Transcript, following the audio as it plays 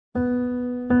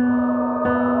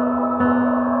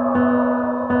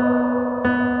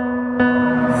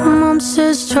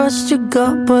always trust your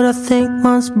gut, but I think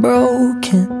mine's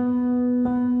broken.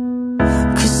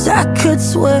 'Cause I could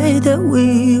swear that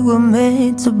we were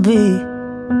meant to be,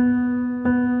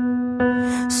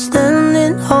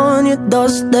 standing on your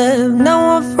doorstep, now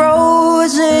I'm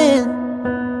frozen.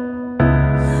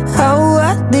 How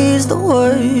are these the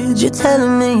words you're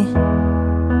telling me?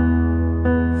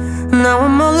 Now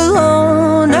I'm all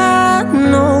alone, I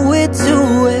know it too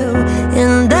well,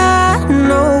 and I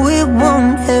know it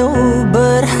won't help,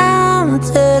 but I'm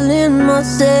telling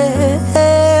myself,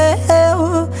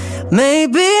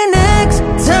 maybe next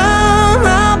time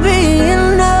I'll be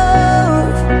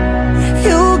enough.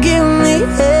 You give me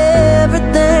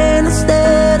everything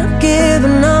instead of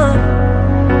giving up.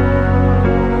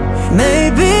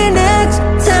 Maybe next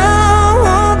time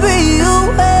won't be a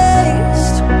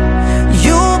waste.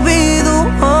 You'll be the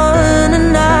one and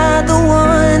not the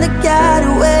one that got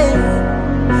away.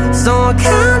 So I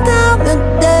count down the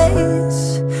days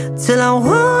till I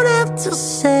won't have to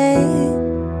say,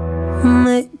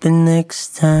 maybe next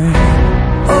time.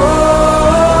 Oh,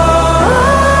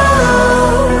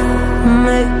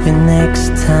 maybe next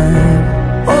time.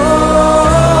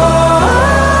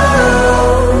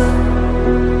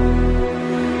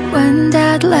 When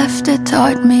Dad left, it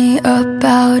taught me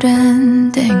about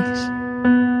endings.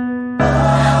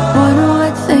 One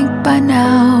would think by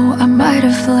now I might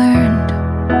have learned,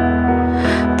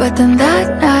 but then that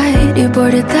night he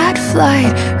boarded that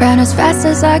flight, ran as fast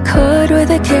as I could with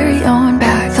a carry-on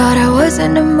bag. Thought I was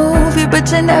in a movie, but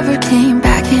you never came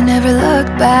back, you never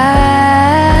looked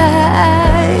back.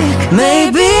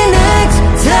 Maybe next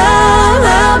time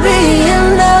I'll be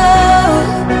enough.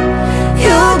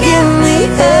 You'll give me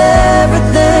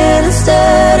everything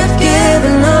instead of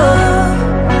giving up.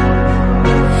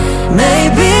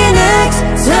 Maybe next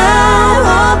time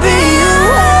I'll be a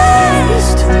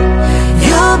waste.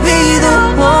 You'll be the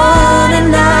one and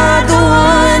not the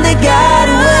one that got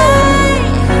away.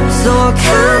 So I'll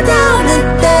count down the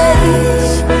days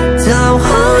till I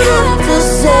won't have to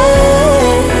say,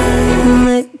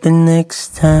 maybe next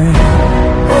time.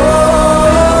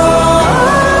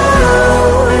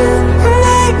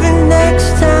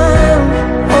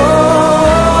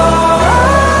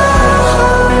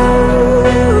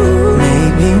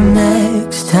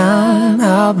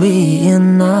 Be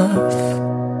enough.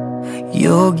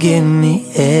 You'll give me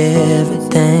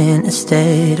everything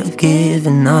instead of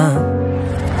giving up.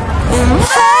 And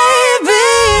maybe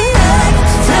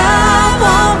next time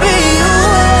won't be a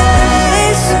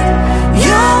waste.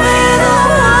 You'll be the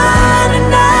one and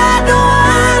not the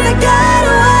one that got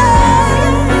away.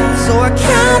 So I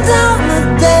count down the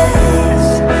days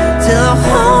till I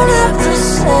won't have to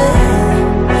say,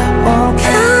 oh,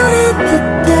 counting the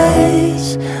days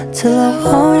till I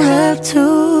won't have to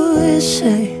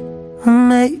say,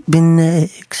 maybe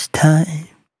next time.